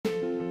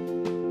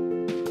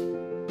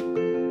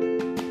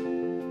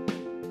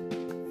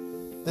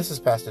This is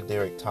Pastor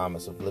Derek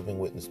Thomas of Living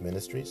Witness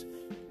Ministries,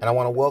 and I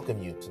want to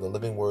welcome you to the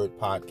Living Word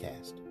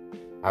Podcast.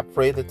 I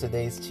pray that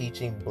today's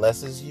teaching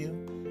blesses you,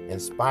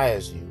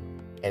 inspires you,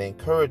 and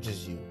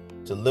encourages you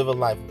to live a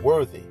life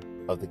worthy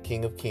of the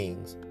King of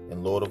Kings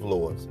and Lord of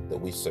Lords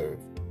that we serve.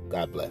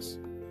 God bless.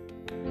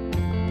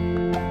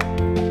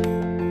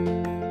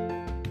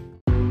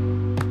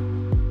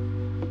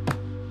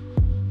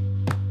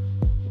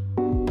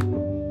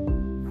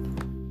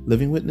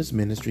 Living Witness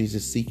Ministries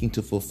is seeking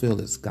to fulfill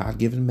its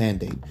God-given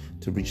mandate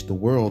to reach the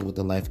world with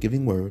the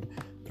life-giving word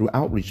through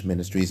outreach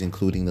ministries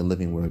including the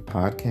Living Word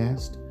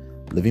Podcast,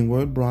 Living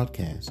Word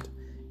Broadcast,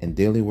 and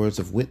Daily Words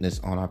of Witness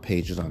on our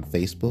pages on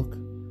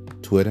Facebook,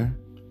 Twitter,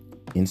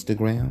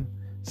 Instagram,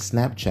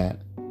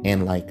 Snapchat,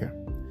 and Liker.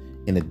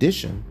 In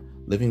addition,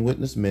 Living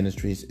Witness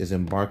Ministries is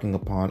embarking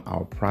upon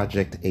our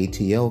Project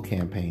ATL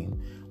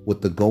campaign with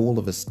the goal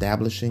of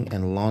establishing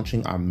and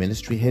launching our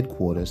ministry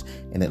headquarters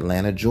in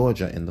Atlanta,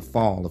 Georgia in the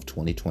fall of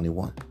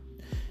 2021.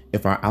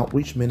 If our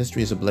outreach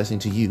ministry is a blessing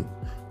to you,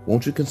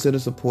 won't you consider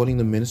supporting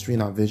the ministry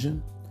and our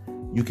vision?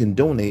 You can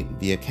donate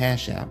via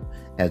Cash App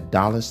at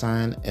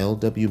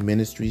 $LW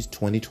Ministries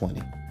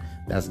 2020.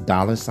 That's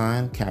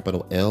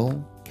capital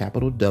L,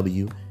 capital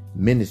W,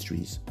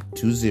 Ministries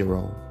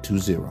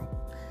 2020.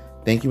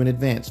 Thank you in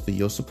advance for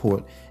your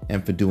support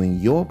and for doing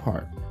your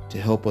part to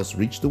help us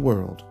reach the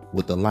world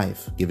with the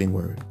life-giving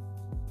word.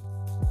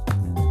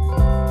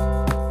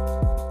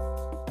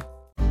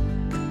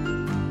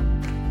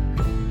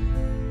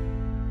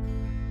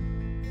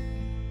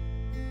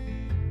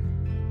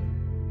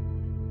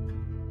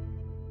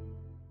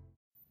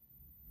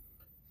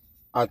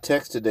 Our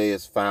text today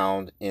is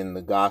found in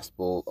the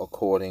Gospel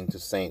according to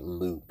St.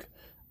 Luke.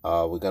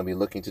 We're going to be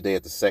looking today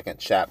at the second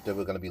chapter.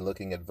 We're going to be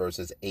looking at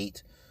verses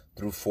 8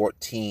 through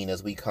 14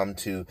 as we come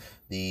to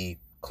the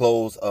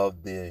close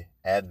of the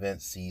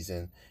Advent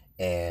season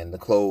and the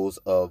close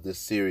of this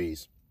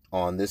series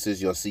on This Is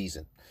Your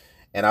Season.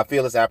 And I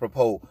feel it's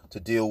apropos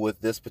to deal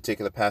with this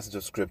particular passage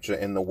of Scripture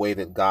in the way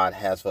that God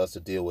has for us to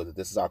deal with it.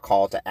 This is our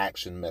call to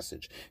action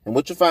message. And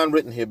what you find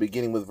written here,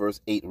 beginning with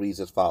verse 8,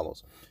 reads as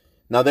follows.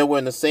 Now there were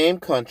in the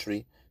same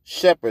country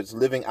shepherds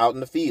living out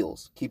in the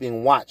fields,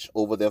 keeping watch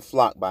over their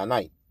flock by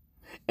night.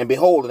 And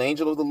behold, an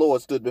angel of the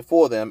Lord stood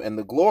before them, and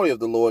the glory of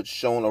the Lord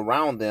shone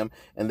around them,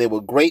 and they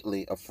were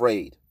greatly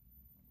afraid.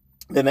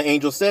 Then the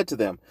angel said to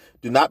them,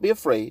 Do not be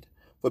afraid,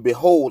 for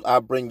behold, I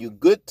bring you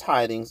good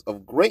tidings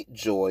of great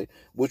joy,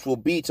 which will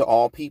be to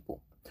all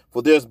people.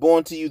 For there is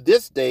born to you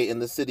this day in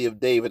the city of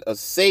David a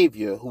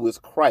Savior, who is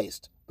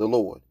Christ the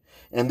Lord.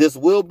 And this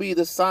will be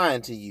the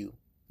sign to you.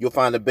 You'll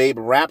find a babe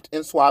wrapped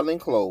in swaddling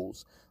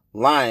clothes,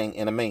 lying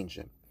in a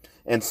manger.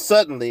 And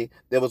suddenly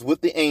there was with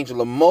the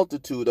angel a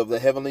multitude of the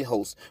heavenly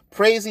hosts,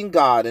 praising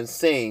God and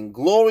saying,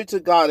 Glory to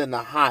God in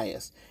the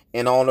highest,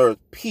 and on earth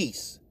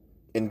peace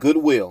and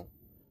goodwill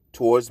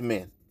towards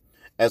men.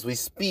 As we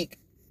speak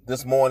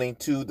this morning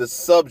to the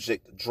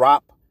subject,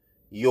 drop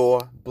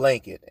your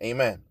blanket.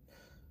 Amen.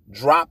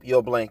 Drop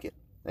your blanket.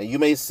 Now you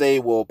may say,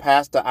 well,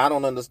 Pastor, I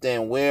don't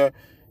understand where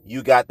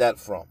you got that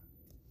from.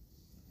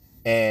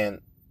 And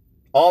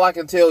all I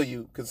can tell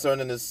you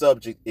concerning this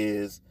subject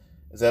is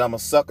that I'm a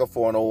sucker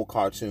for an old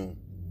cartoon.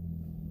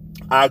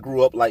 I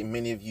grew up like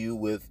many of you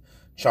with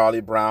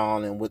Charlie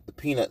Brown and with the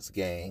Peanuts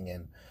gang.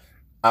 And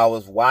I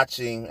was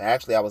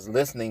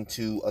listening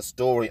to a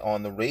story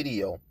on the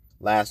radio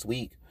last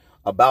week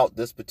about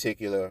this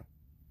particular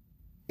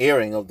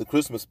airing of the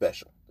Christmas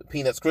special, the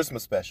Peanuts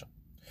Christmas special.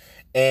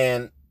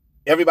 And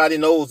everybody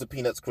knows the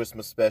Peanuts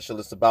Christmas special.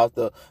 It's about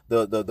the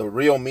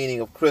real meaning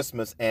of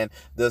Christmas, and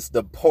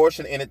the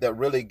portion in it that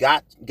really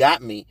got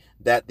me,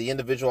 that the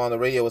individual on the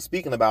radio was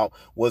speaking about,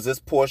 was this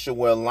portion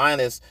where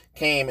Linus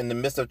came in the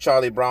midst of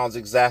Charlie Brown's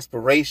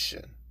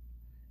exasperation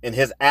in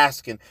his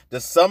asking,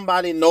 does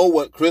somebody know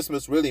what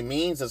Christmas really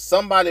means? Does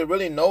somebody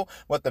really know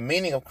what the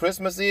meaning of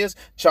Christmas is?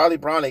 Charlie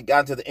Brown had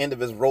gotten to the end of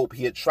his rope.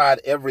 He had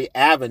tried every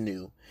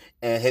avenue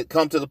and had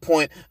come to the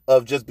point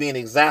of just being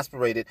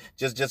exasperated,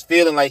 just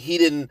feeling like he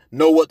didn't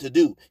know what to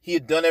do. He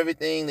had done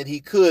everything that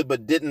he could,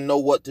 but didn't know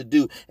what to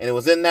do. And it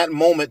was in that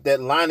moment that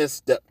Linus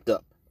stepped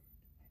up.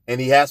 And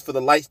he asked for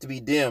the lights to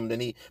be dimmed,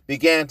 and he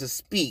began to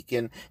speak.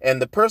 And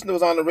the person that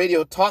was on the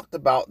radio talked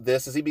about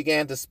this as he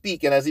began to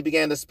speak. And as he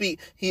began to speak,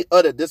 he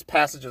uttered this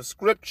passage of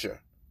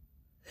Scripture.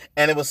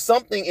 And it was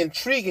something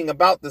intriguing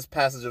about this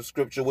passage of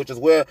Scripture, which is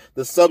where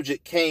the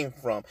subject came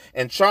from.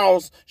 And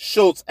Charles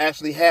Schulz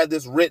actually had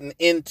this written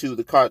into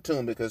the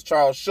cartoon because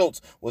Charles Schulz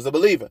was a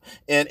believer.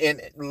 And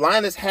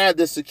Linus had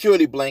this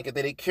security blanket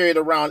that he carried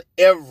around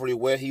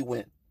everywhere he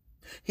went.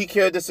 He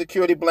carried the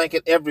security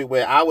blanket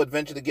everywhere. I would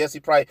venture to guess he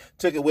probably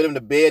took it with him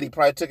to bed. He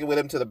probably took it with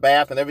him to the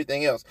bath and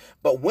everything else.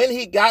 But when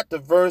he got to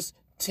verse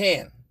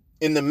 10,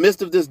 in the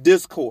midst of this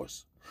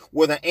discourse,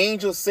 where the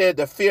angel said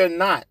to fear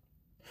not,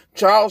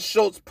 Charles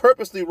Schulz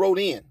purposely wrote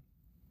in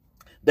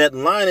that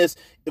Linus,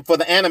 for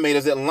the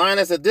animators, that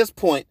Linus at this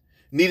point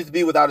needed to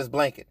be without his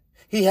blanket.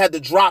 He had to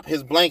drop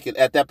his blanket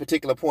at that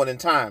particular point in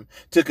time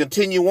to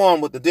continue on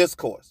with the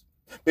discourse.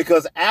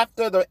 Because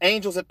after the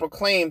angels had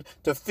proclaimed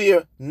to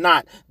fear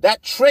not,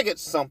 that triggered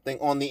something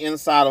on the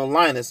inside of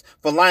Linus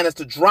for Linus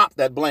to drop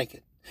that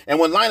blanket. And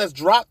when Linus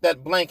dropped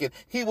that blanket,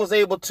 he was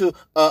able to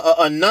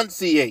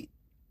enunciate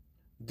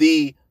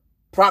the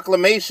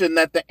proclamation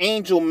that the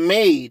angel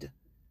made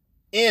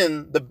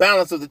in the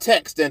balance of the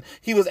text. And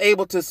he was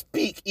able to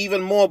speak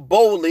even more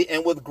boldly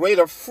and with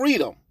greater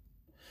freedom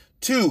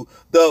to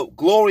the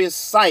glorious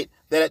sight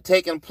that had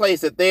taken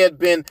place, that they had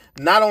been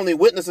not only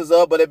witnesses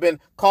of, but had been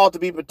called to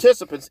be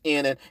participants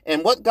in.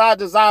 And what God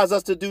desires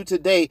us to do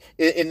today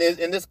in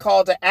this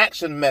call to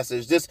action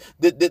message,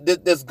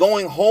 this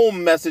going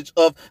home message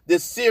of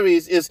this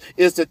series is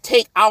to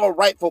take our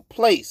rightful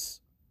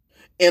place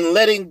in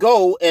letting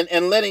go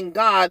and letting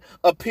God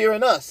appear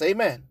in us.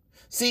 Amen.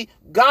 See,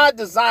 God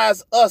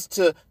desires us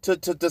to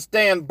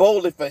stand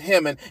boldly for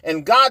him.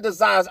 And God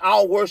desires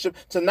our worship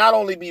to not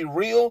only be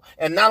real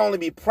and not only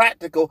be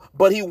practical,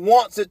 but he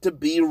wants it to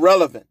be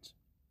relevant.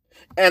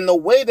 And the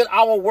way that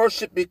our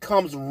worship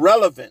becomes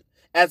relevant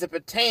as it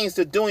pertains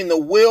to doing the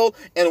will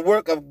and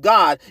work of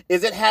God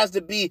is it has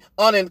to be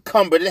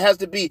unencumbered. It has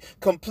to be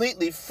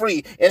completely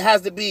free. It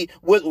has to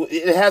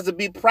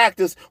be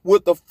practiced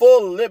with the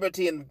full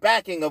liberty and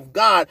backing of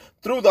God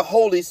through the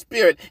Holy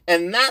Spirit.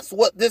 And that's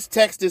what this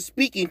text is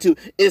speaking to.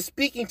 It's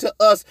speaking to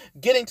us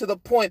getting to the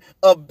point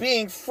of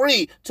being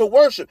free to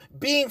worship,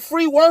 being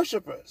free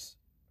worshipers.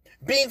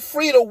 Being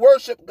free to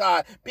worship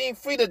God, being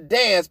free to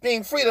dance,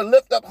 being free to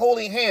lift up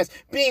holy hands,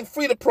 being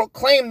free to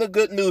proclaim the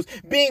good news,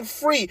 being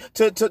free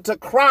to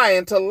cry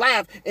and to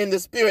laugh in the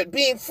spirit,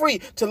 being free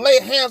to lay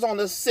hands on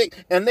the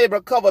sick and they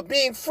recover,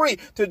 being free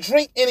to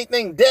drink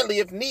anything deadly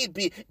if need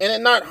be and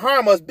it not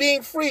harm us,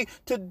 being free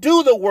to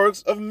do the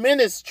works of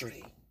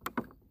ministry.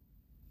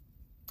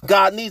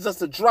 God needs us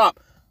to drop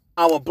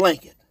our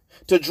blanket,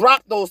 to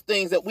drop those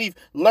things that we've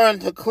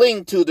learned to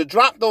cling to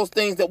drop those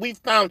things that we've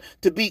found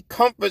to be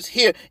comforts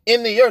here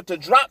in the earth, to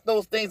drop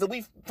those things that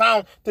we've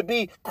found to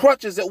be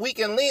crutches that we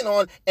can lean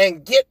on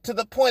and get to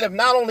the point of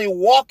not only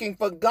walking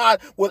for God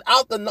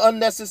without the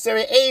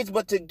unnecessary aids,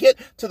 but to get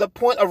to the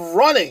point of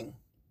running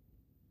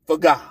for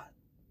God.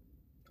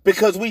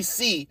 Because we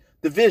see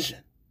the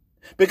vision.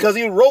 Because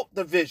he wrote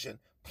the vision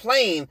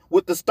plain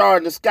with the star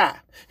in the sky.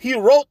 He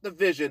wrote the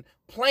vision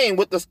plain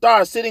with the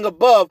star sitting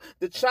above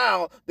the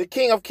child, the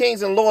King of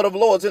Kings and Lord of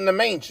Lords in the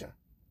manger.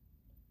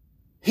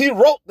 He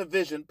wrote the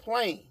vision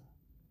plain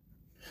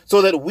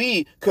so that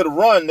we could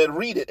run and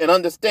read it and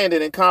understand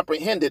it and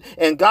comprehend it.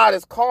 And God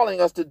is calling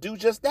us to do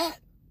just that.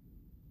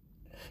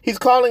 He's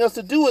calling us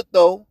to do it,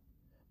 though,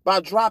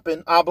 by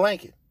dropping our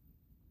blanket.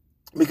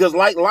 Because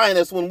like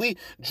Linus, when we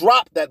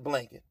drop that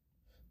blanket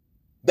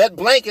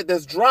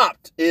that's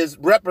dropped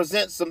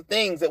represents some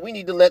things that we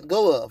need to let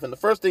go of. And the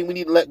first thing we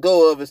need to let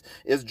go of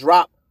is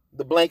drop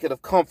the blanket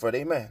of comfort.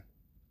 Amen.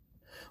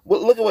 Well,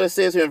 look at what it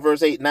says here in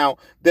verse 8. Now,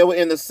 there were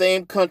in the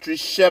same country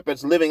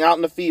shepherds living out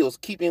in the fields,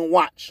 keeping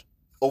watch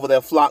over their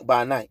flock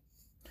by night.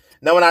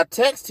 Now, in our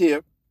text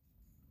here,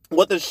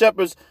 what the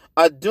shepherds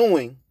are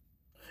doing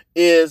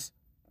is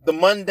the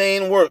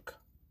mundane work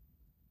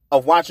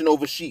of watching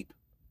over sheep.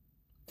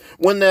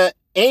 When the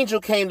angel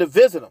came to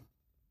visit them,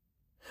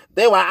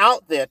 they were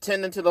out there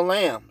tending to the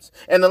lambs.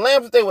 And the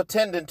lambs that they were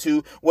tending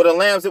to were the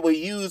lambs that were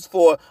used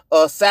for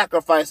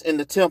sacrifice in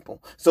the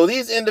temple. So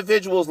these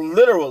individuals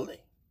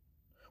literally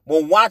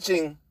were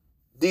watching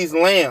these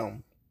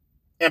lambs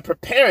and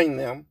preparing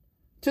them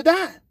to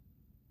die.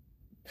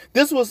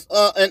 This was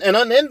an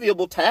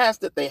unenviable task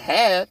that they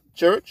had,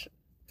 church.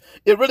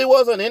 It really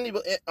was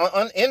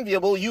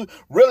unenviable. You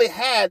really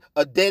had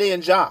a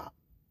dead-end job.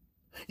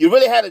 You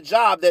really had a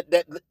job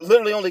that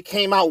literally only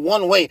came out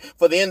one way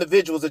for the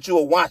individuals that you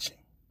were watching,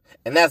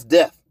 and that's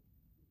death.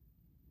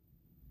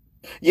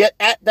 Yet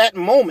at that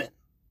moment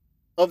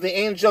of the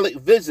angelic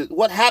visit,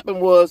 what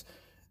happened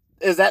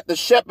is that the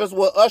shepherds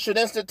were ushered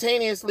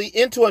instantaneously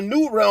into a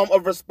new realm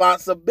of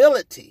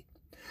responsibility.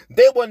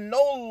 They were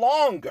no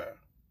longer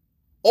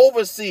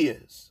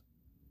overseers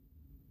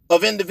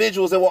of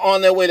individuals that were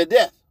on their way to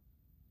death,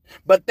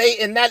 but they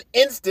in that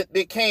instant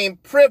became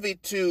privy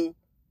to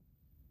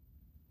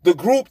the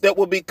group that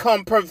will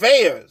become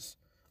purveyors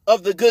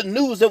of the good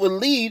news that would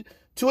lead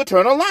to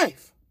eternal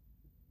life.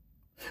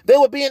 They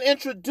were being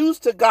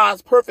introduced to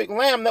God's perfect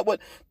Lamb that would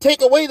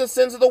take away the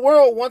sins of the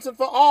world once and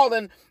for all.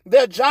 And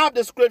their job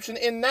description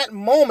in that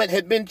moment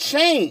had been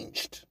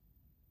changed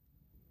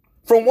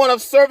from one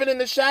of serving in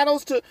the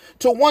shadows to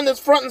one that's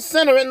front and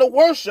center in the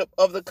worship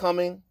of the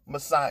coming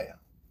Messiah.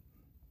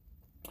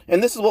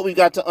 And this is what we've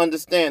got to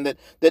understand,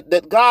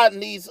 that God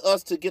needs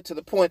us to get to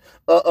the point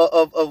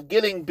of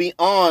getting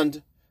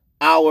beyond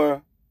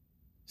our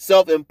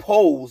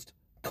self-imposed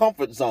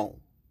comfort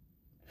zone,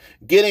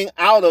 getting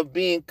out of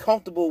being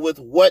comfortable with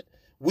what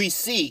we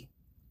see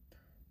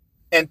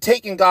and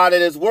taking God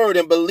at his word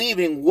and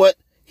believing what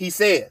he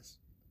says.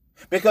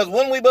 Because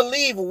when we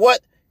believe what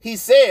he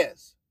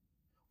says,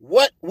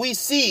 what we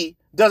see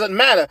doesn't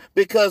matter,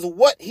 because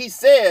what he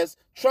says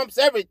trumps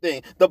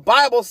everything. The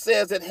Bible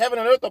says that heaven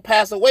and earth will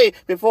pass away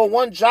before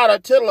one jot or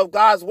tittle of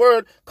God's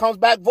word comes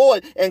back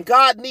void. And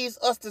God needs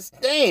us to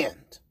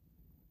stand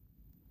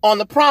on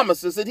the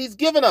promises that he's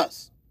given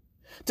us,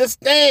 to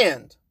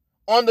stand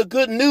on the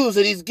good news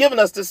that he's given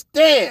us, to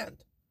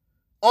stand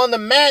on the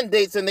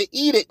mandates and the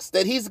edicts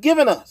that he's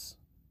given us.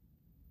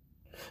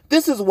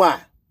 This is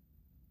why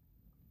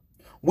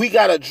we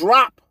got to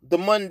drop the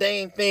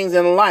mundane things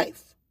in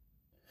life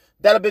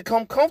that have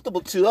become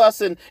comfortable to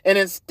us, and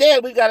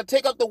instead we got to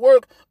take up the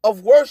work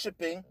of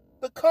worshiping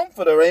the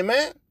Comforter.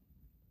 Amen.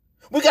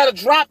 We got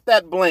to drop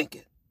that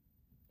blanket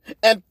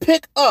and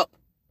pick up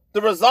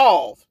the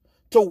resolve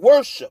to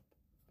worship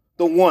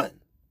the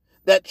one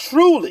that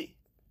truly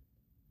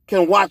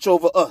can watch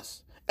over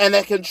us and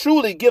that can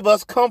truly give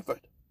us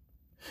comfort.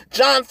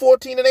 John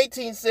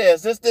 14:18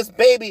 says, this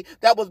baby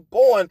that was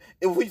born,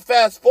 if we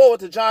fast forward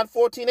to John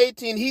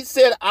 14:18, he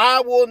said,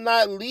 I will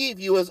not leave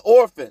you as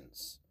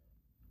orphans.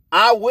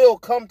 I will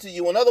come to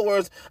you. In other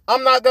words,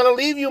 I'm not going to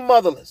leave you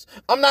motherless.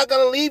 I'm not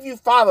going to leave you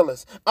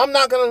fatherless. I'm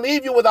not going to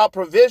leave you without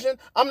provision.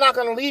 I'm not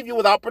going to leave you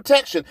without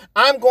protection.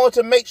 I'm going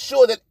to make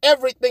sure that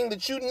everything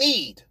that you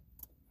need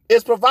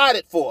is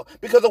provided for,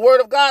 because the word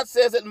of God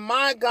says that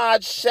my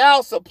God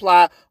shall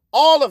supply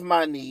all of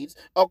my needs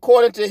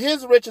according to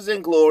his riches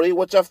and glory,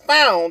 which are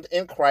found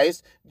in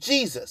Christ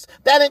Jesus.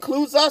 That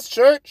includes us,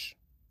 church.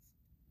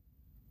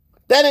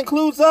 That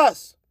includes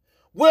us.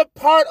 We're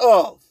part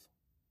of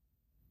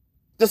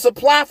the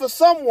supply for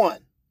someone.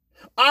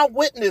 Our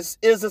witness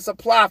is a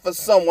supply for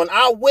someone.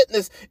 Our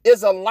witness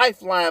is a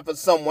lifeline for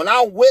someone.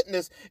 Our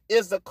witness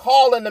is the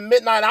call in the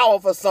midnight hour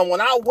for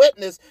someone. Our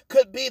witness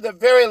could be the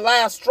very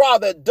last straw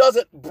that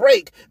doesn't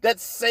break, that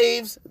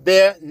saves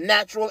their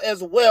natural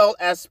as well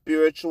as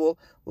spiritual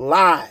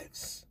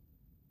lives.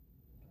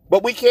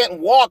 But we can't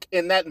walk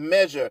in that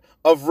measure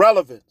of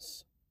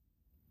relevance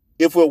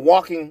if we're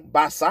walking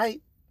by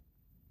sight.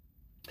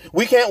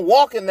 We can't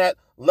walk in that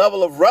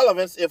level of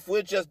relevance if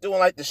we're just doing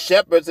like the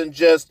shepherds and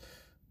just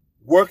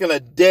working a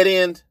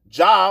dead-end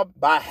job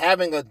by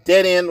having a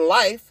dead-end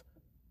life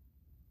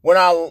when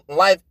our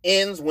life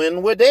ends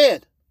when we're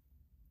dead.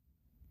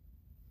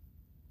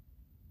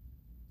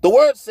 The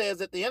word says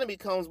that the enemy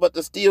comes but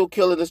to steal,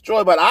 kill, and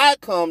destroy. But I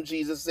come,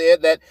 Jesus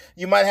said, that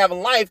you might have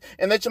life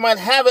and that you might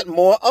have it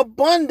more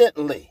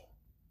abundantly.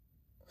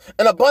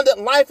 An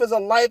abundant life is a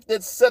life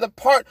that's set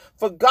apart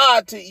for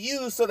God to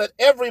use so that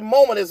every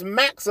moment is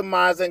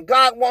maximized. And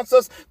God wants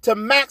us to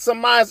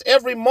maximize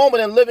every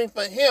moment in living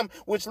for him,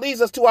 which leads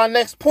us to our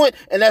next point,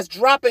 and that's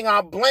dropping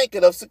our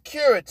blanket of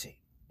security.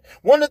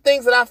 One of the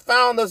things that I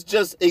found that's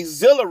just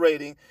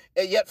exhilarating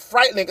and yet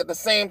frightening at the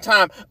same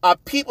time are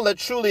people that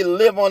truly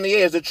live on the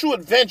edge, the true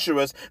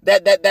adventurers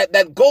that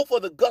go for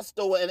the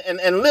gusto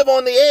and live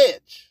on the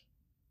edge.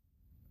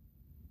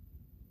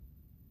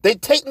 They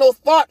take no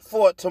thought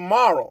for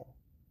tomorrow.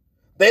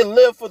 They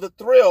live for the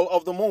thrill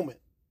of the moment.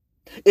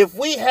 If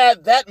we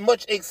had that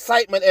much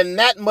excitement and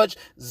that much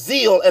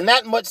zeal and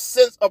that much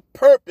sense of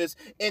purpose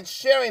in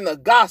sharing the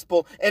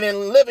gospel and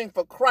in living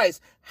for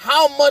Christ,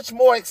 how much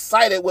more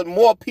excited would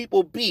more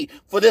people be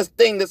for this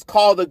thing that's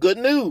called the good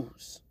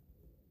news?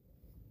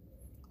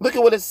 Look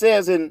at what it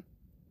says in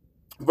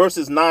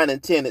verses 9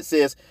 and 10. It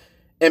says,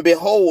 and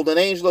behold, an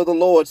angel of the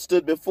Lord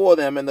stood before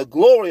them, and the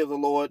glory of the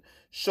Lord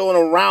shone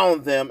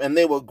around them, and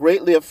they were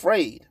greatly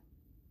afraid.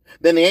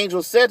 Then the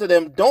angel said to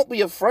them, don't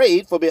be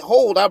afraid, for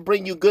behold, I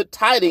bring you good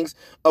tidings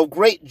of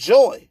great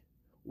joy,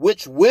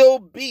 which will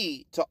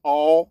be to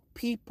all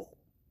people.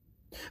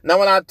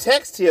 Now in our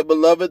text here,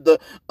 beloved, the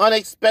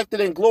unexpected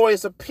and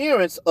glorious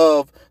appearance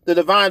of the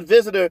divine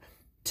visitor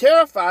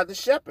terrified the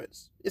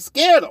shepherds. It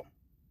scared them.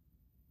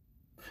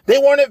 They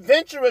weren't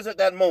adventurers at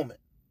that moment.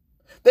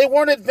 They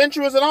weren't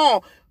adventurers at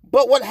all.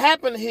 But what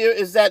happened here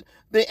is that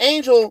the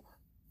angel,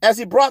 as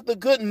he brought the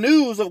good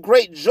news of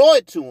great joy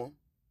to them,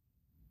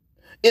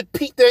 it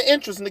piqued their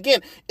interest. And again,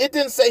 it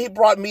didn't say he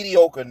brought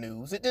mediocre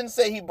news. It didn't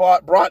say he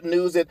brought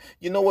news that,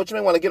 you know what, you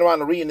may want to get around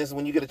to reading this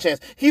when you get a chance.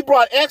 He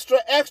brought extra,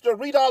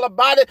 read all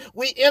about it.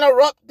 We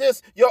interrupt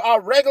our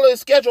regularly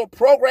scheduled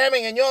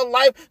programming in your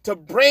life to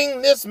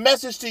bring this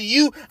message to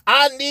you.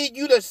 I need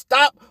you to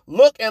stop,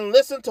 look, and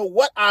listen to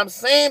what I'm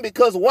saying,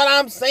 because what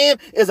I'm saying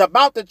is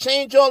about to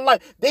change your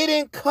life. They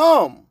didn't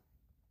come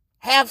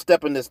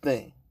half-stepping this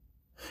thing.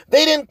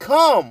 They didn't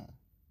come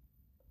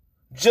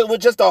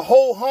with just a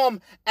ho-hum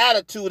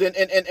attitude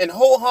and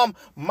ho-hum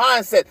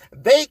mindset.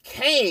 They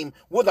came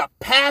with a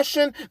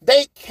passion.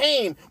 They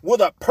came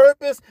with a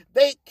purpose.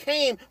 They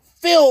came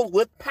filled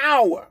with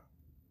power.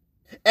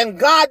 And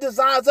God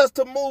desires us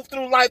to move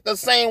through life the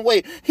same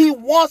way. He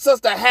wants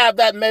us to have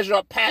that measure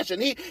of passion.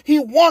 He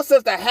wants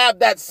us to have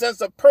that sense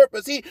of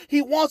purpose.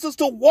 He wants us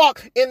to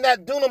walk in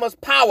that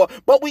dunamis power.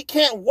 But we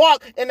can't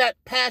walk in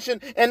that passion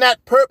and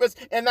that purpose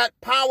and that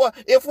power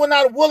if we're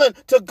not willing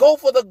to go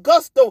for the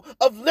gusto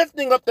of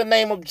lifting up the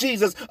name of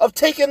Jesus, of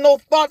taking no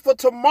thought for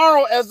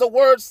tomorrow, as the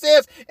word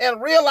says,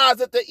 and realize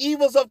that the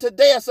evils of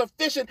today are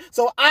sufficient.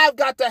 So I've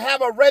got to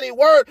have a ready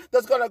word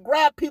that's going to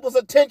grab people's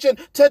attention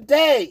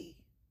today.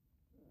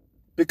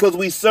 Because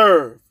we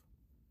serve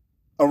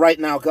a right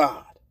now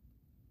God.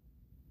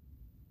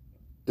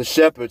 The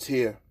shepherds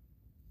here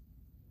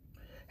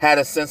had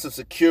a sense of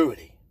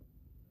security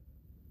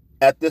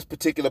at this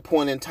particular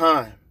point in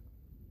time.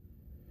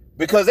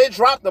 because they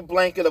dropped the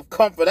blanket of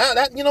comfort.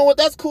 That you know what?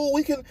 That's cool.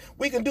 We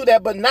can do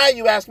that. But now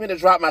you ask me to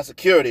drop my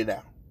security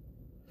now.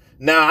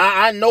 Now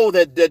I know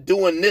that they're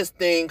doing this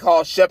thing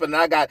called shepherd, and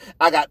I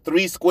got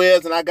 3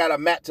 squares and I got a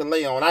mat to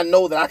lay on. I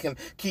know that I can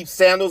keep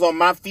sandals on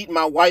my feet,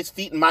 my wife's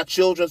feet, and my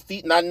children's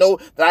feet, and I know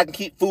that I can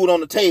keep food on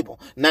the table.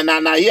 Now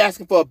you're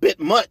asking for a bit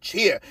much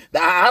here.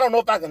 I don't know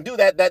if I can do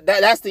that.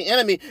 That's the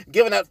enemy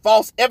giving that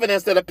false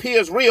evidence that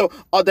appears real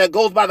or that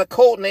goes by the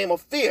code name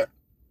of fear.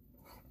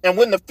 And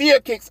when the fear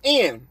kicks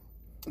in,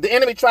 the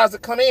enemy tries to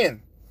come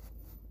in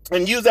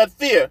and use that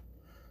fear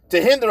to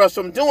hinder us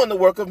from doing the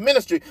work of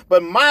ministry.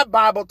 But my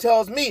Bible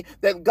tells me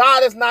that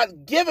God has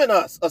not given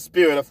us a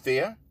spirit of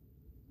fear,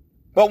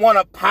 but one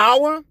of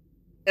power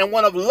and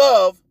one of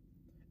love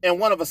and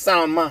one of a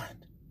sound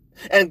mind.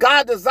 And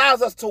God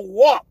desires us to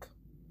walk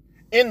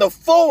in the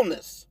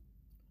fullness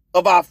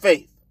of our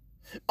faith,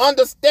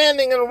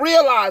 understanding and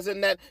realizing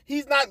that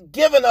he's not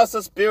given us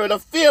a spirit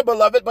of fear,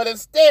 beloved, but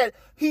instead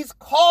he's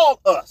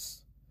called us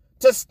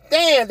to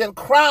stand and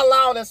cry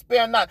loud and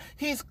spare not.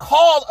 He's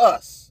called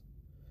us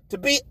to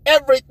be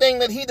everything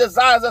that he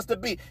desires us to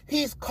be.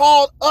 He's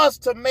called us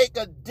to make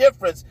a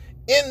difference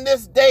in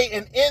this day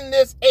and in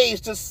this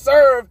age, to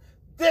serve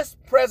this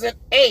present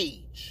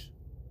age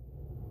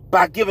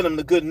by giving them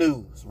the good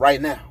news right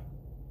now.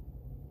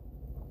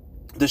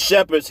 The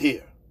shepherds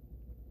here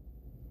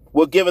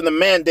were given the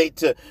mandate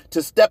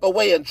to step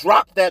away and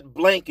drop that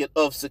blanket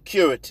of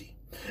security.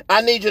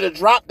 I need you to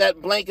drop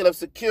that blanket of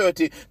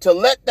security, to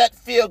let that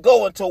fear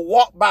go and to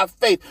walk by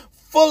faith,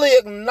 fully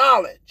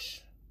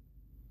acknowledge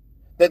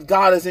that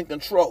God is in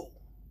control.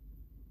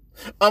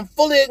 I'm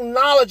fully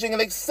acknowledging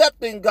and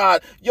accepting,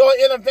 God, your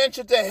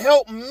intervention to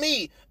help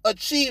me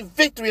achieve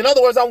victory. In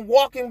other words, I'm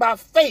walking by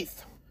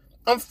faith.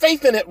 I'm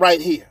faithing it right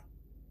here.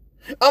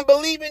 I'm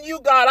believing you,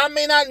 God. I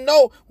may not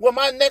know where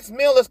my next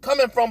meal is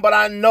coming from, but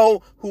I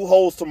know who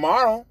holds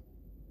tomorrow.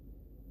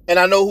 And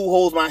I know who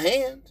holds my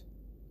hand.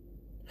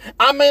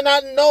 I may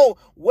not know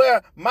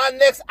where my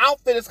next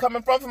outfit is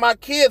coming from for my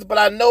kids, but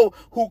I know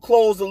who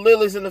clothes the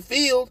lilies in the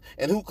field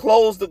and who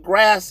clothes the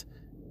grass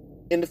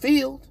in the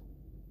field.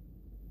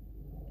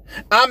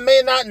 I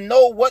may not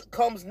know what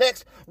comes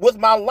next with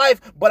my life,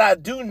 but I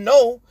do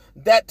know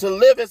that to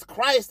live is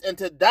Christ and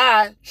to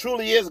die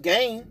truly is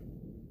gain.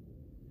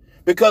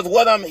 Because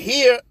whether I'm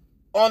here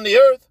on the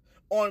earth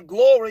or in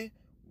glory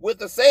with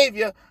the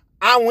Savior,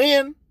 I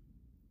win.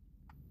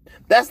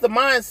 That's the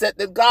mindset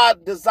that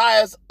God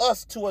desires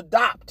us to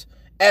adopt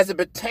as it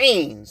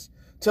pertains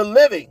to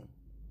living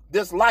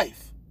this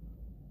life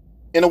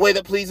in a way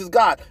that pleases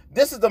God.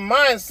 This is the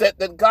mindset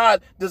that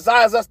God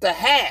desires us to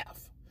have.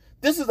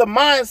 This is the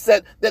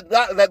mindset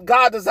that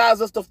God desires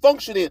us to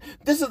function in.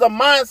 This is the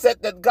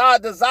mindset that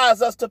God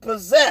desires us to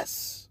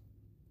possess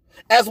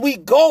as we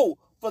go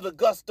for the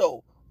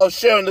gusto of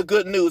sharing the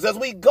good news, as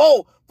we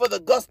go for the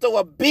gusto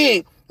of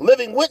being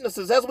living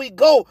witnesses, as we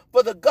go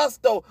for the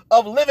gusto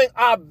of living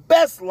our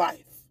best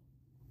life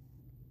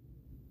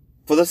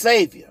for the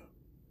Savior.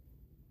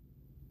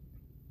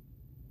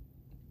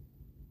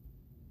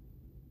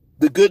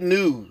 The good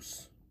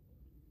news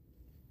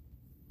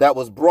that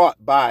was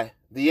brought by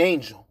the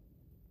angel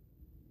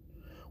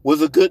was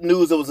the good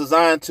news that was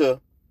designed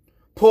to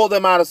pull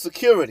them out of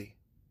security,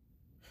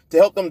 to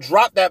help them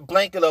drop that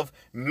blanket of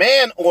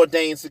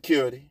man-ordained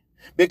security,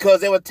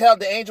 because they would tell,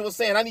 the angel was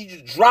saying, I need you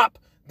to drop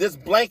this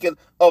blanket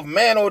of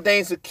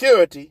man-ordained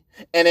security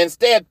and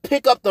instead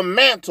pick up the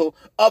mantle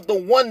of the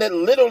one that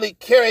literally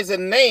carries the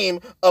name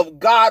of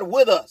God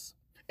with us.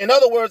 In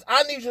other words,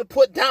 I need you to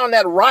put down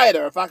that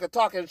rider. If I could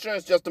talk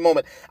insurance just a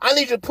moment, I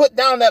need you to put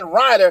down that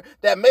rider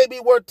that may be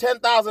worth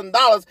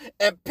 $10,000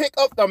 and pick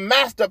up the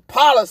master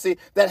policy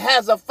that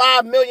has a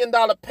 $5 million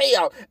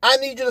payout. I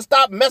need you to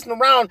stop messing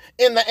around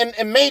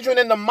and majoring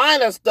in the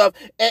minor stuff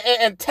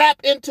and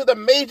tap into the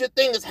major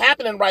thing that's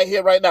happening right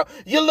here, right now.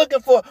 You're looking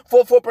for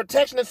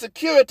protection and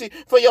security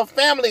for your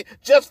family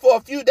just for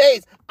a few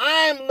days.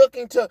 I'm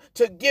looking to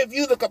give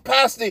you the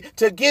capacity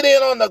to get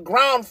in on the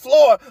ground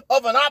floor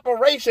of an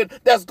operation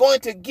that's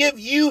going to give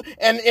you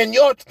and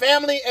your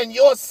family and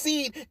your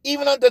seed,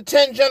 even under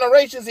 10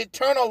 generations,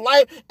 eternal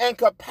life and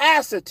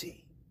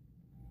capacity.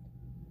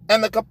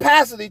 And the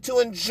capacity to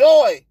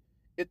enjoy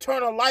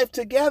eternal life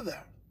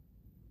together.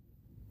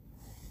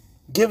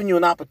 Giving you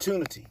an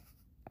opportunity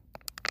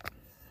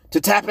to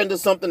tap into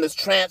something that's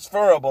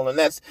transferable and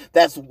that's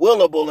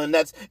willable and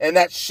that's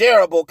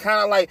shareable,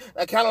 kind of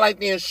like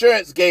the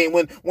insurance game.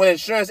 When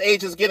insurance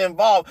agents get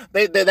involved,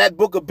 they that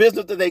book of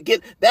business that they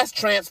get, that's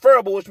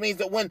transferable, which means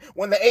that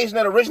when the agent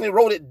that originally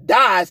wrote it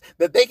dies,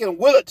 that they can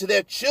will it to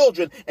their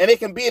children and it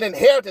can be an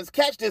inheritance.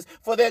 Catch this,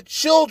 for their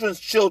children's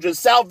children.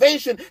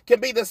 Salvation can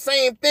be the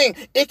same thing.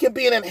 It can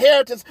be an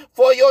inheritance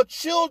for your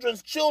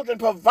children's children,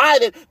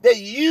 provided that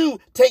you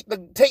take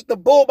the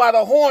bull by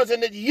the horns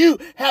and that you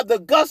have the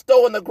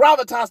gusto and the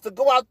gravitas to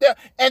go out there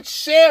and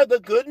share the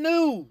good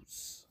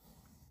news.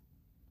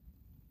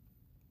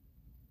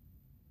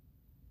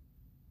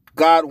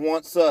 God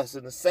wants us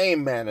in the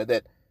same manner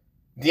that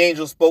the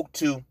angel spoke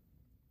to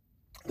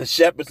the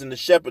shepherds and the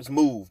shepherds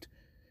moved.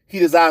 He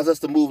desires us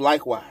to move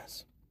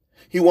likewise.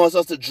 He wants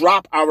us to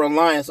drop our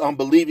reliance on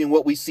believing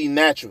what we see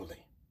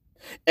naturally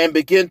and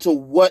begin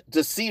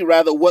to see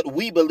what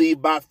we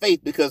believe by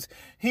faith, because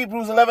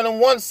Hebrews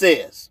 11:1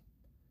 says,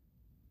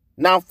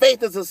 now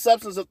faith is the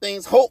substance of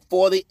things hoped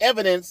for, the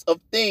evidence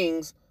of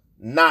things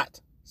not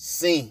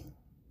seen.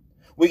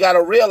 We got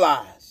to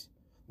realize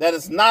that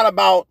it's not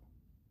about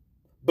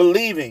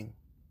believing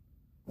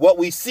what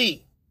we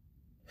see,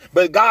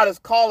 but God has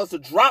called us to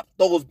drop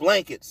those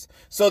blankets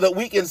so that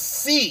we can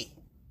see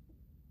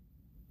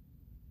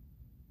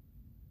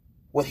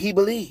what he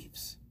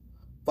believes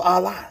for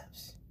our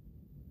lives.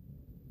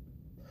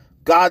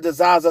 God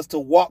desires us to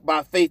walk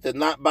by faith and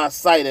not by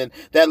sight, and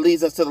that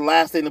leads us to the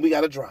last thing that we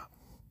got to drop.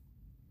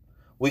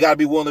 We got to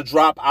be willing to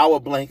drop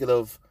our blanket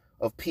of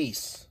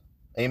peace.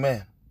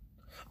 Amen.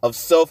 Of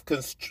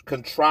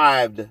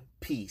self-contrived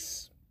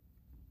peace.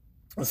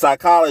 In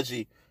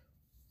psychology,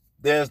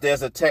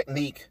 there's a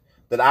technique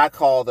that I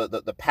call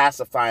the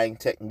pacifying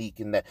technique,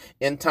 in that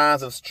in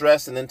times of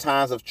stress and in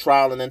times of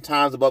trial and in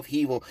times of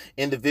upheaval,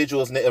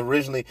 individuals,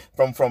 originally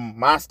from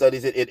my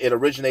studies, it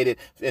originated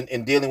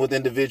in dealing with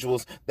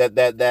individuals that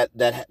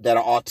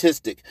are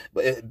autistic,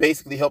 but it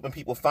basically helping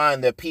people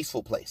find their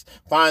peaceful place,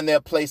 find their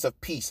place of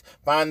peace,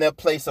 find their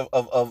place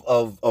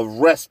of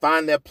rest,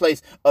 find their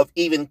place of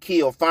even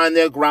keel, find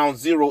their ground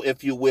zero,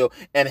 if you will,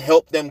 and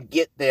help them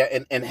get there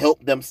and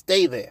help them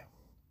stay there.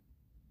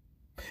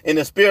 In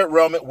the spirit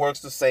realm, it works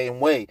the same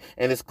way,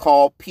 and it's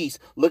called peace.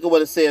 Look at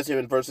what it says here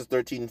in verses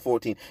 13 and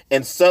 14.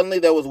 And suddenly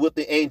there was with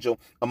the angel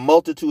a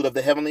multitude of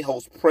the heavenly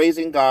hosts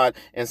praising God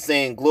and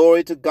saying,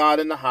 glory to God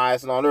in the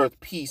highest, and on earth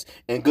peace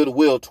and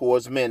goodwill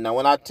towards men. Now,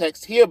 when our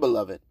text here,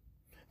 beloved,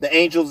 the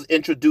angels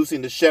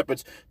introducing the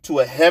shepherds to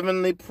a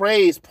heavenly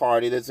praise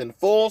party that's in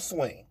full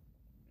swing,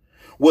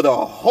 with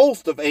a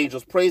host of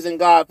angels praising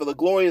God for the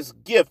glorious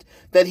gift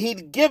that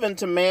he'd given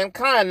to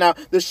mankind. Now,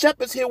 the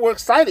shepherds here were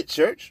excited,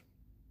 church.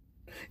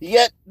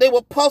 Yet they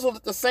were puzzled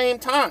at the same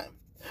time.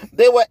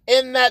 They were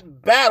in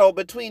that battle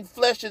between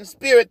flesh and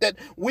spirit that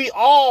we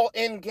all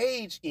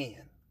engage in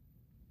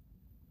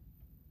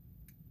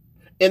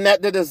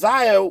that the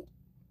desire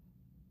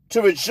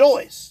to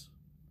rejoice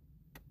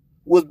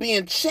was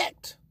being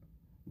checked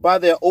by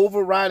their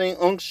overriding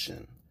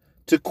unction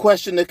to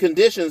question the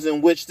conditions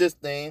in which this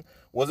thing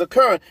was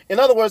occurring. In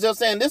other words, they're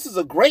saying, this is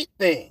a great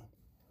thing.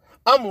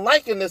 I'm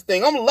liking this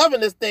thing. I'm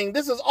loving this thing.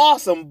 This is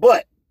awesome,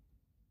 but.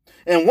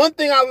 And one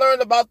thing I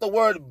learned about the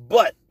word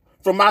but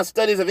from my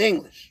studies of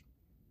English,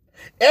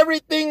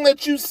 everything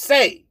that you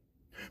say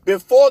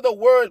before the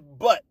word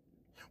but,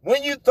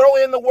 when you throw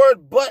in the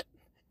word but,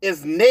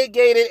 is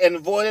negated and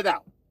voided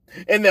out.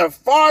 And there are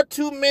far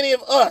too many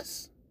of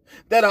us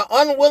that are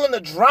unwilling to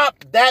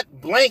drop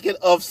that blanket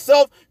of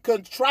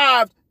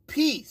self-contrived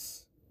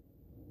peace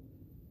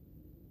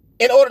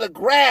in order to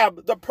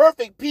grab the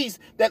perfect peace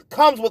that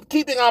comes with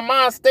keeping our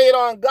mind stayed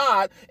on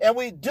God, and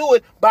we do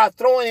it by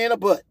throwing in a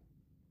but.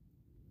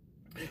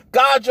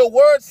 God, your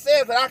word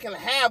says that I can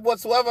have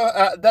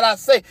whatsoever that I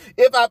say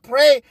if I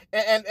pray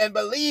and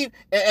believe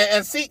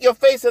and seek your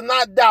face and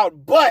not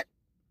doubt. But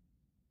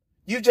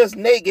you just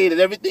negated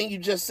everything you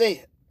just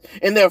said.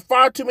 And there are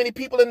far too many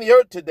people in the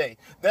earth today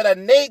that are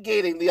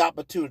negating the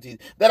opportunities,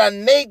 that are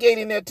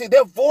negating their ticket.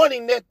 They're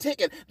voiding their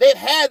ticket. They've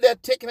had their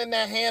ticket in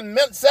their hand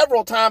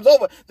several times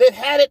over. They've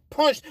had it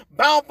punched,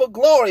 bound for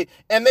glory,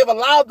 and they've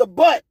allowed the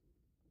but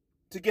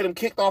to get them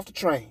kicked off the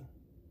train.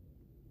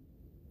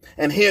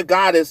 And here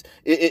God is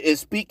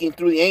speaking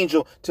through the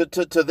angel to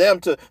them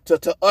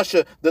to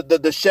usher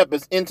the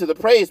shepherds into the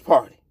praise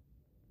party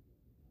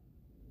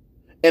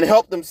and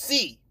help them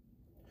see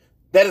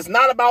that it's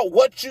not about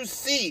what you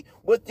see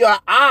with your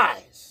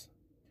eyes,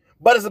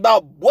 but it's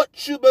about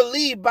what you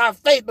believe by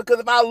faith. Because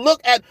if I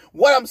look at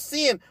what I'm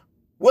seeing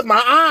with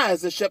my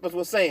eyes, the shepherds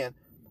were saying,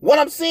 what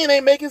I'm seeing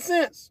ain't making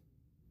sense.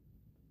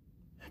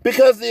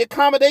 Because the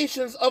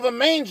accommodations of a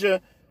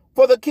manger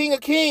for the King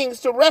of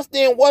Kings to rest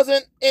in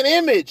wasn't an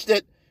image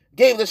that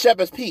gave the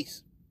shepherds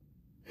peace.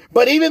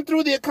 But even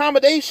through the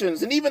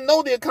accommodations, and even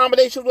though the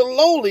accommodations were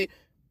lowly,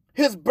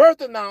 his birth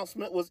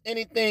announcement was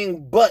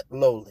anything but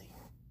lowly.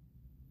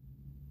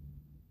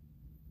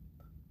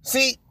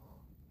 See,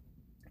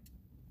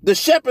 the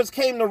shepherds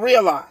came to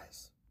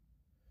realize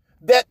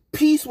that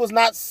peace was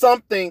not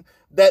something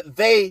that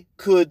they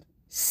could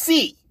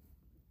see.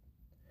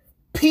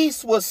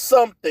 Peace was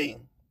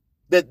something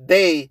that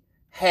they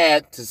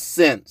had to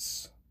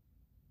sense.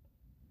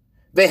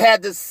 They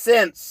had to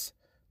sense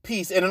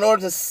peace. And in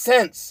order to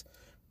sense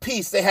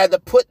peace, they had to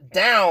put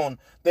down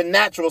the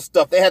natural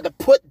stuff. They had to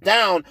put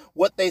down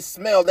what they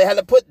smelled. They had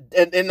to put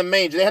in the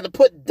manger. They had to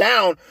put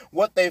down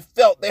what they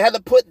felt. They had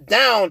to put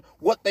down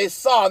what they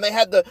saw. And they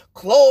had to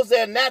close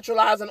their natural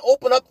eyes and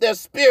open up their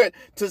spirit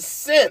to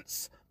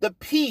sense the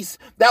peace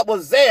that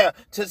was there,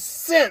 to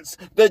sense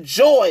the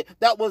joy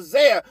that was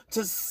there,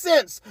 to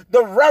sense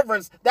the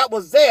reverence that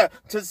was there,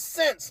 to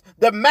sense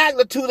the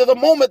magnitude of the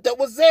moment that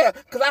was there.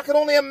 Because I can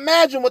only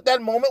imagine what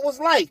that moment was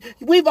like.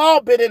 We've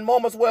all been in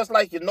moments where it's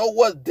like, you know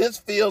what? This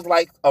feels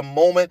like a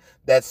moment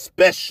that's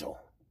special.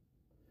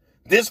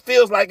 This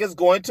feels like it's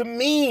going to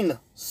mean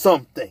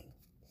something.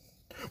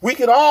 We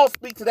can all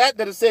speak to that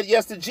has said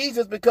yes to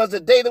Jesus, because the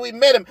day that we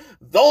met him,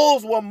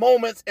 those were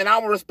moments in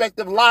our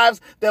respective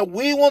lives that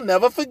we will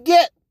never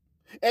forget.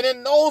 And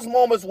in those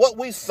moments, what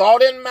we saw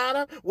didn't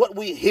matter, what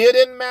we hear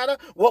didn't matter,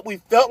 what we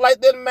felt like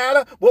didn't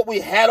matter, what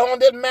we had on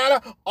didn't matter.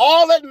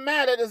 All that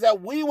mattered is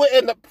that we were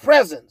in the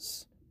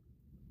presence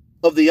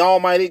of the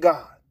Almighty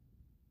God.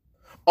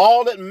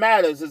 All that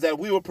matters is that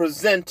we were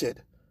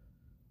presented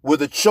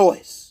with a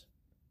choice.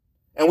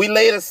 And we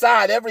laid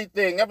aside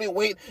everything, every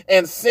weight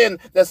and sin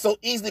that so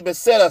easily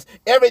beset us,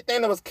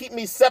 everything that was keeping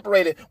me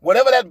separated.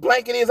 Whatever that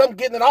blanket is, I'm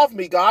getting it off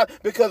me, God,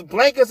 because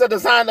blankets are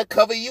designed to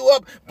cover you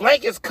up.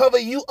 Blankets cover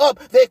you up.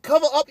 They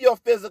cover up your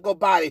physical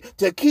body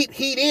to keep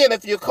heat in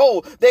if you're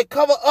cold. They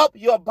cover up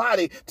your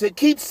body to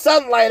keep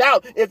sunlight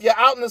out if you're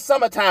out in the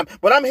summertime.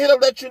 But I'm here to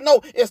let you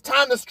know it's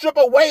time to strip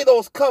away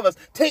those covers.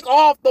 Take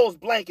off those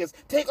blankets.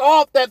 Take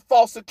off that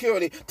false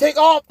security. Take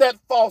off that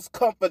false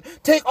comfort.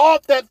 Take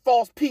off that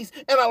false peace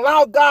and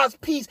allow God's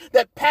peace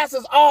that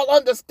passes all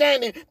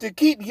understanding to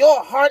keep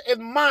your heart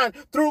and mind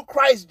through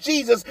Christ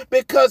Jesus,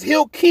 because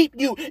he'll keep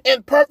you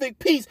in perfect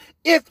peace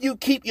if you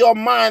keep your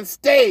mind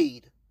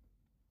stayed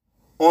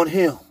on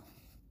him.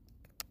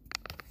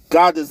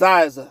 God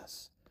desires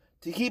us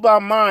to keep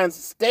our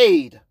minds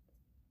stayed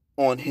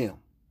on him.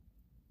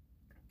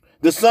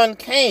 The Son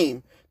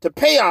came to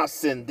pay our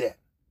sin debt,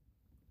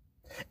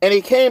 and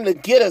he came to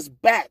get us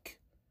back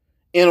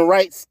in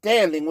right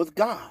standing with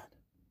God.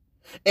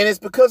 And it's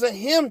because of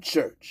him,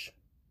 church,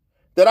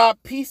 that our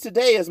peace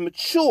today is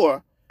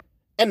mature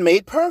and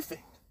made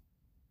perfect.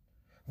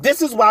 This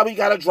is why we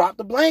got to drop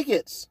the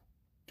blankets.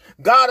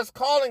 God is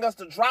calling us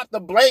to drop the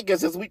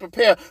blankets as we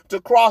prepare to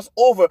cross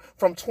over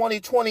from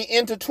 2020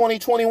 into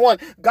 2021.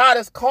 God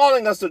is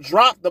calling us to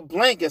drop the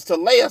blankets, to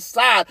lay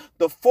aside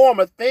the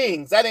former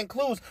things. That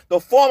includes the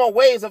former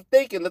ways of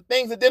thinking, the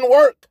things that didn't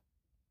work.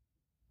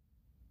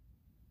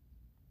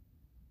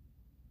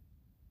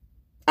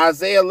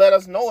 Isaiah let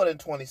us know it in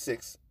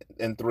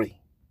 26:3.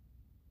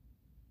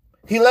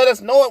 He let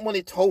us know it when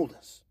he told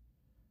us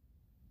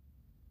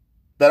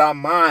that our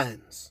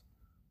minds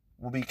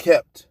will be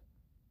kept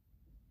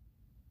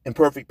in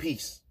perfect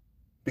peace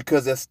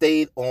because they're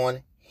stayed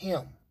on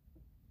him.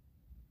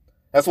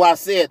 That's why I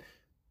said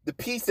the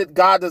peace that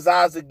God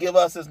desires to give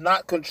us is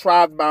not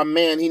contrived by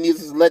man. He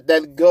needs to let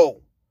that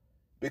go,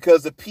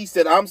 because the peace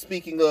that I'm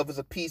speaking of is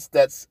a peace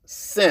that's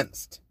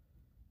sensed,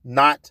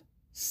 not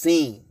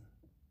seen.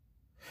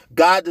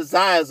 God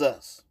desires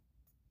us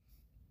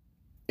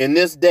in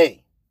this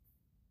day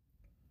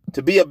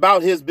to be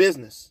about his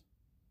business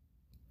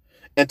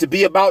and to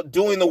be about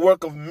doing the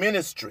work of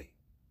ministry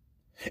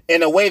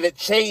in a way that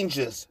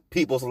changes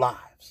people's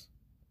lives.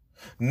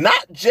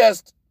 Not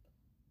just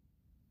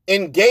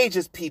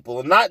engages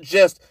people, not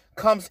just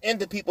comes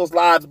into people's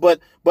lives, but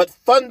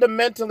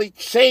fundamentally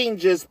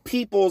changes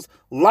people's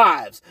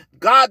lives.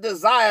 God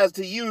desires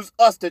to use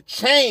us to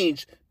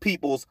change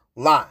people's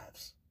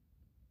lives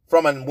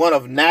from one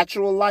of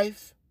natural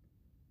life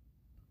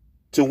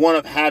to one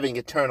of having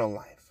eternal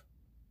life.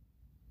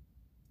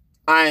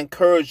 I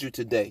encourage you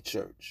today,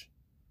 church.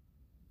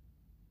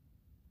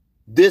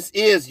 This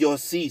is your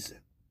season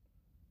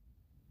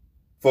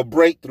for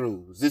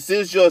breakthroughs. This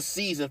is your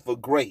season for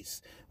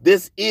grace.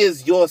 This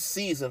is your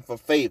season for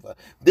favor.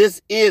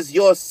 This is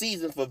your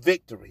season for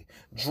victory.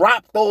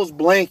 Drop those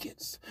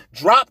blankets.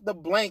 Drop the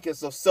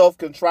blankets of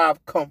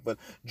self-contrived comfort.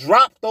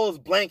 Drop those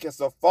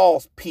blankets of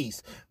false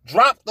peace.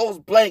 Drop those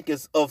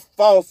blankets of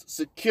false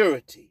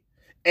security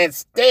and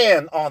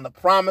stand on the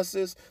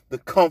promises, the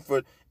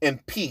comfort,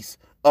 and peace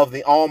of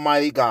the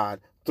Almighty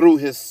God through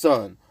his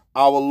Son,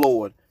 our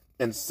Lord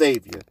and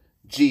Savior,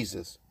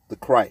 Jesus the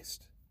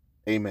Christ.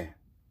 Amen.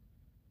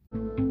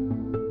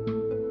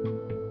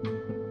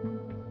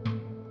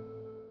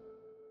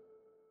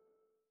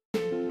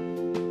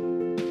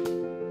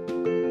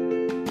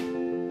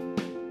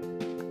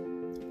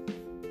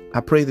 I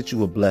pray that you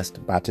were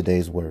blessed by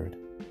today's word.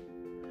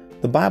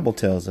 The Bible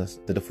tells us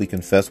that if we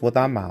confess with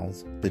our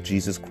mouths that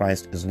Jesus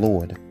Christ is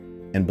Lord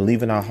and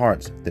believe in our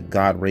hearts that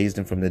God raised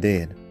him from the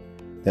dead,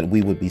 that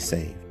we would be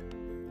saved.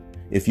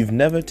 If you've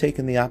never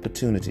taken the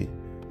opportunity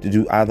to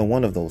do either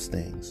one of those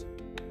things,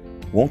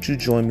 won't you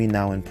join me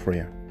now in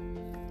prayer?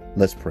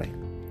 Let's pray.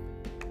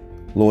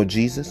 Lord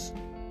Jesus,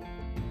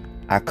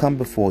 I come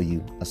before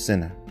you a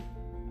sinner.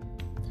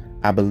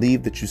 I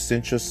believe that you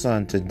sent your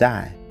Son to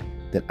die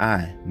that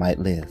I might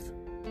live.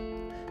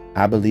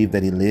 I believe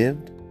that he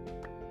lived,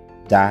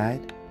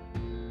 died,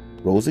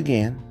 rose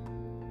again,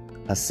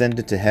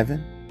 ascended to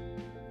heaven,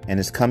 and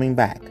is coming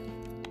back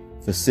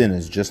for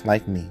sinners just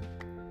like me.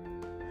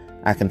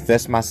 I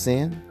confess my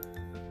sin.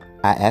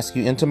 I ask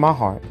you into my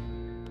heart,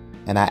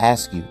 and I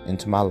ask you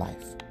into my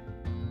life.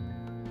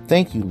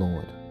 Thank you,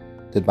 Lord,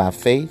 that by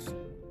faith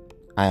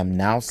I am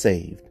now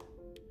saved.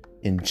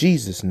 In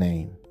Jesus'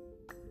 name,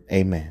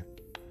 amen.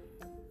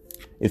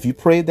 If you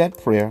prayed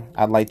that prayer,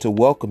 I'd like to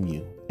welcome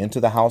you into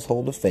the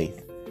household of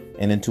faith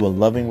and into a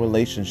loving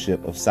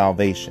relationship of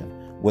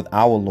salvation with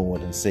our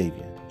Lord and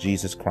Savior,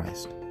 Jesus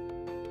Christ.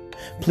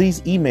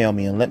 Please email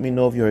me and let me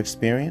know of your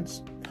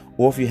experience,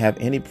 or if you have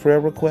any prayer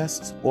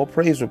requests or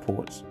praise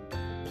reports,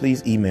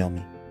 please email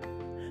me.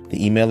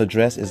 The email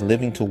address is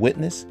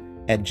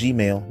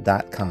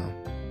living2witness@gmail.com.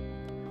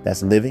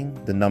 That's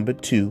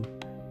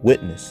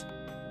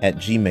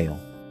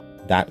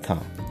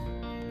living2witness@gmail.com.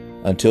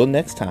 Until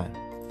next time,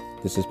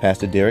 this is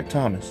Pastor Derek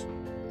Thomas,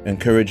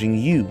 encouraging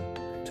you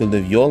to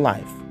live your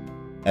life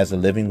as a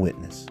living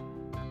witness.